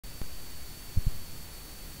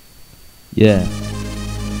Yeah,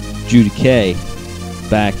 Joodie K,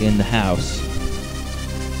 back in the house.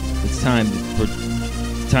 It's time to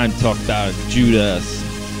talk about Judas.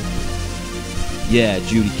 Yeah,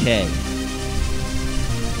 Joodie K.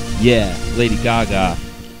 Yeah, Lady Gaga.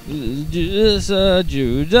 Judas,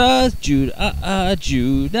 Judas, Judas,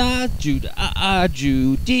 Judas,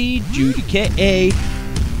 Judy, Joodie K.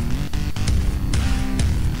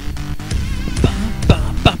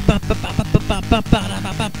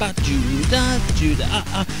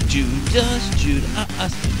 Judas,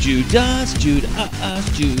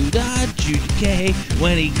 Joodie K.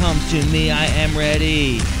 When he comes to me, I am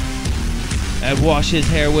ready. I wash his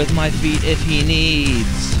hair with my feet if he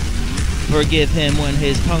needs. Forgive him when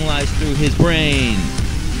his tongue lies through his brain.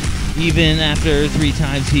 Even after 3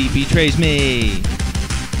 times he betrays me.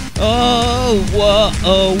 Oh, whoa,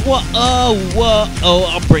 oh, whoa, oh, whoa, oh,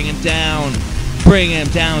 I'll bring him down. Bring him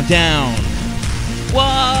down, down.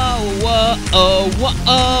 Whoa, whoa, oh, whoa,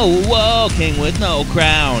 oh, whoa. King with no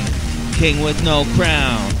crown. King with no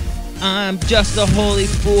crown. I'm just a holy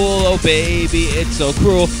fool, oh baby, it's so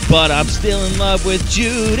cruel, but I'm still in love with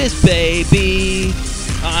Judas, baby.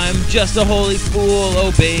 I'm just a holy fool,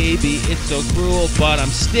 oh baby, it's so cruel, but I'm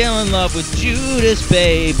still in love with Judas,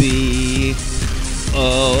 baby.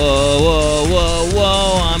 Oh, whoa, whoa,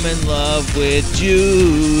 whoa, I'm in love with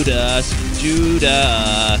Judas,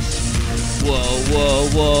 Judas. Whoa, whoa,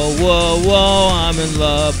 whoa, whoa, whoa, I'm in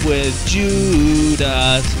love with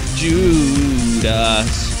Judas,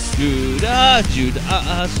 Judas. Judas,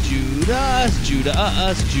 Judas, Judas,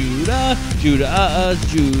 Judas, Judas, Judas,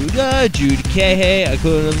 Judas, Joodie K. I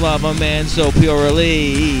couldn't love a man so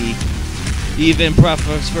purely. Even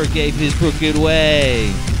prophets forgave his crooked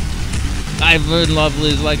way. I've learned love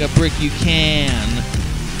lives like a brick you can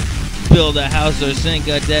build a house or sink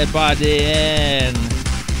a dead body in.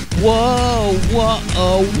 Whoa, whoa,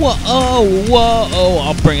 oh, whoa, oh, whoa, oh,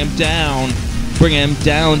 I'll bring him down. Bring him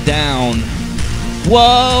down, down.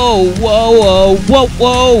 Whoa, whoa, whoa, whoa,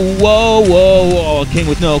 whoa, whoa, whoa, whoa, a king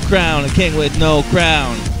with no crown, a king with no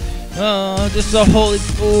crown. Oh, just a holy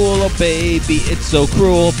fool, oh baby, it's so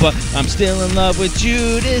cruel, but I'm still in love with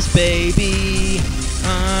Judas, baby.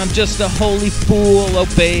 I'm just a holy fool, oh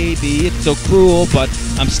baby, it's so cruel, but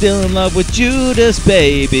I'm still in love with Judas,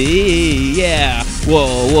 baby, yeah.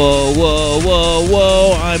 Whoa, whoa, whoa, whoa,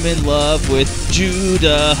 whoa, I'm in love with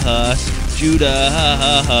Judas,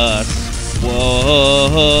 Judas. Whoa,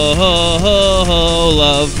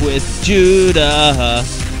 love with Judas,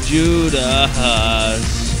 Judas.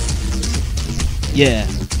 Yeah,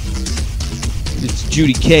 it's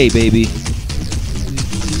Joodie K, baby.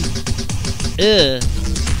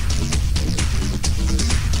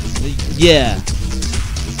 Yeah,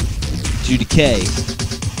 Joodie K.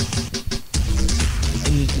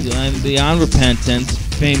 I'm the unrepentant,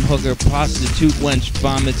 fame hooker, prostitute wench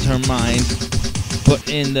vomits her mind. But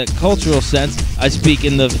in the cultural sense, I speak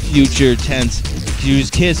in the future tense.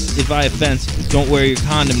 Use kiss if I offense. Don't wear your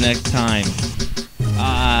condom next time.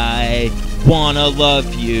 I wanna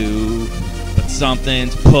love you, but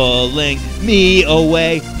something's pulling me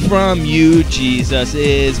away from you. Jesus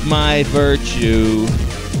is my virtue,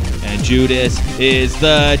 and Judas is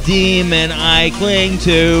the demon I cling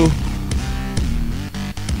to.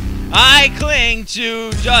 I cling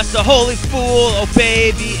to just a holy fool, oh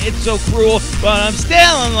baby, it's so cruel, but I'm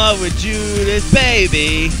still in love with Judas,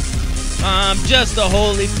 baby. I'm just a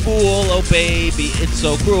holy fool, oh baby, it's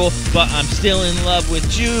so cruel, but I'm still in love with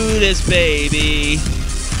Judas, baby.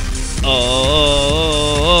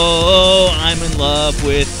 Oh, I'm in love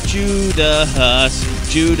with Judas,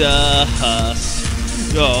 Judas.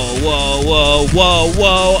 Oh, whoa, whoa, whoa,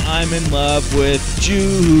 whoa, I'm in love with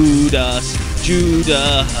Judas,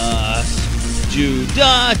 Judas,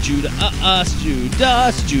 Judas, Judas,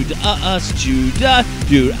 Judas, Judas, Judas,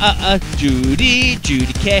 Judas, Joodie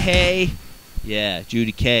K. Yeah,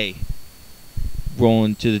 Joodie K.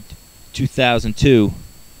 Rolling to the 2002.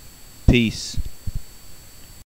 Peace.